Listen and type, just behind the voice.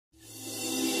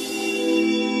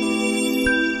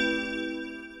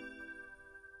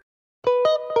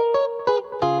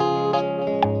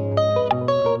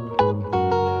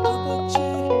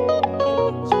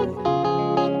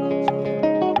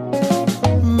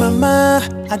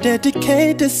mama, I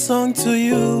dedicate this song to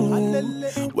you.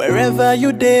 Wherever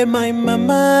you day, my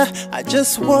mama, I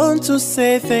just want to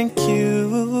say thank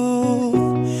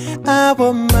you.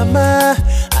 Our mama,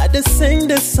 I just sing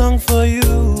this song for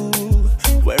you.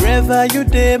 Wherever you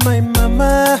day, my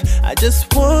mama, I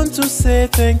just want to say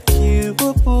thank you.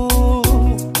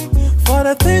 For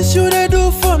the things you they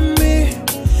do for me,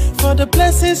 for the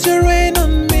blessings you rain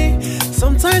on me.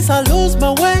 Sometimes I lose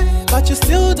my way, but you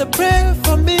still the prayer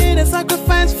for me, the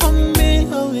sacrifice for me.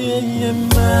 Oh yeah, yeah,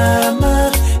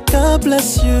 mama, God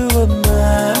bless you, oh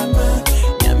mama.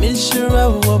 Yeah, me sure,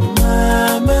 oh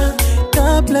mama,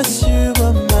 God bless you,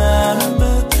 oh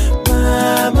mama.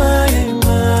 Mama, yeah,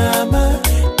 mama,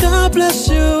 God bless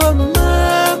you, oh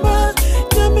mama.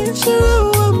 Yeah, me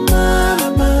sure, oh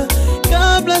mama,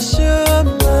 God bless you, oh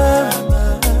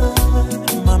mama.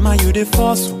 Mama, you the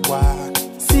first one.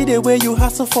 See the way you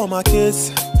hustle for my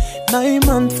kids. 9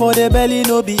 months for the belly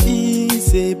no be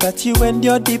easy, but you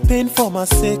endure the pain for my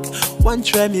sake. One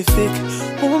try me fake,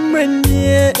 woman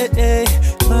yeah,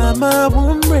 mama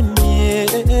woman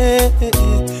yeah,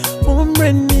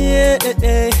 woman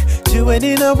yeah, you ain't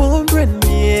in a woman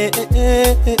yeah.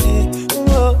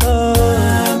 Oh,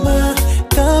 mama,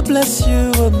 God bless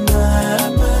you, oh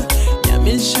mama. Yeah,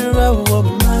 me sure, oh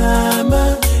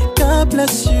mama, God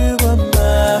bless you, oh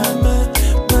mama.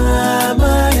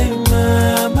 Mama, hey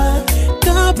mama,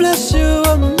 God bless you,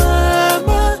 oh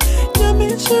mama. Yeah,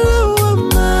 me sure, oh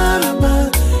mama,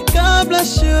 God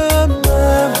bless you, oh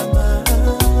mama.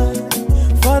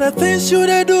 For the things you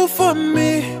they do for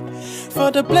me,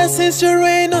 for the blessings you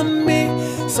rain on me.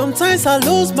 Sometimes I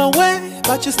lose my way,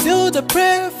 but you still the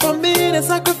prayer for me, the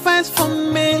sacrifice for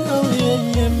me. Oh yeah,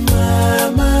 yeah,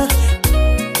 mama.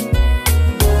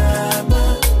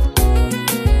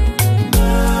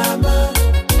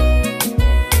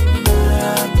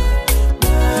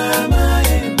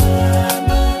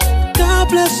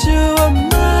 Bless you, oh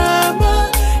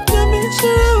mama. Yeah, me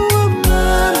sure, oh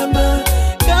mama.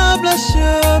 God bless you,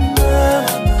 oh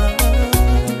mama.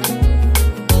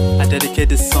 I dedicate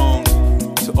this song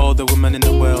to all the women in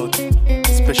the world,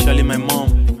 especially my mom.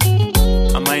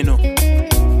 Amaino,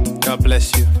 God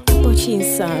bless you. Abochi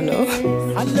insano.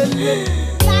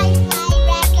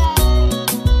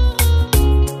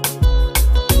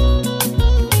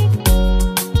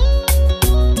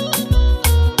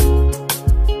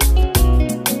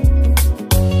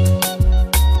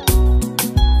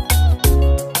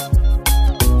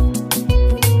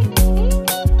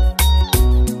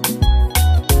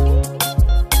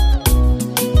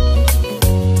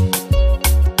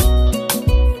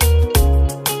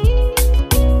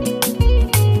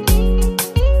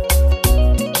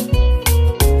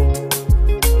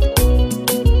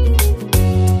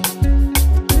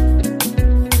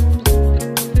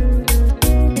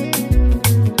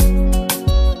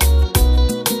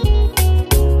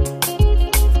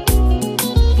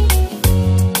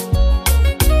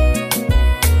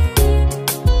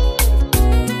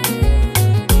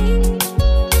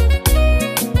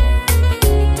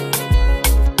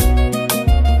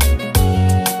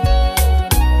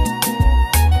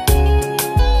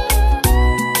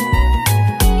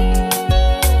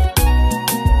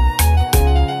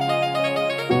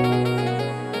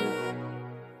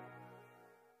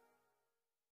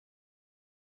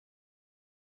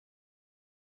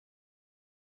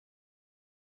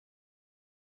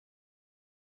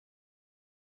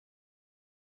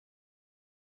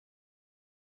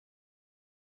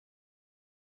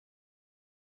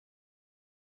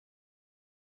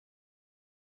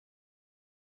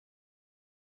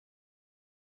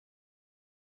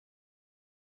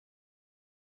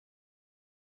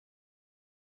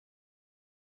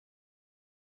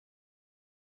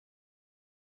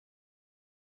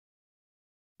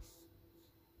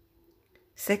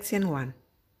 Section 1.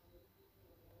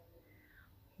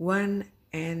 1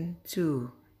 and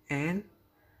 2 and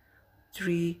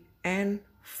 3 and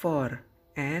 4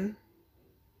 and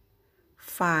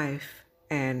 5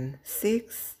 and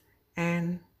 6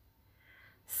 and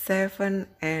 7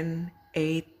 and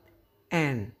 8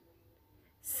 and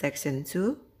Section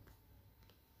 2.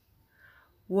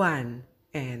 1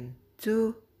 and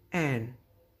 2 and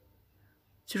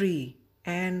 3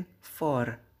 and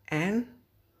 4 and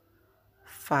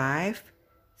 5,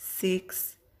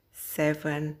 6,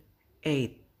 7,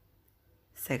 8.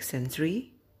 Section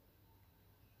 3.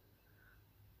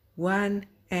 1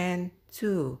 and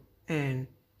 2 and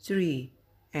 3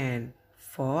 and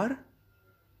 4,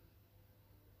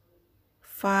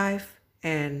 5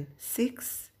 and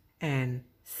 6 and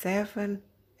 7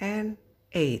 and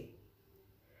 8.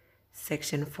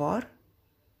 Section 4.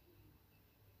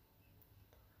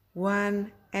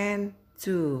 1 and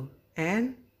 2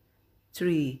 and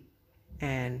 3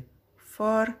 and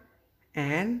 4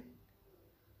 and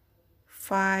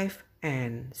 5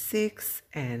 and 6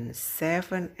 and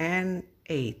 7 and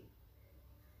 8.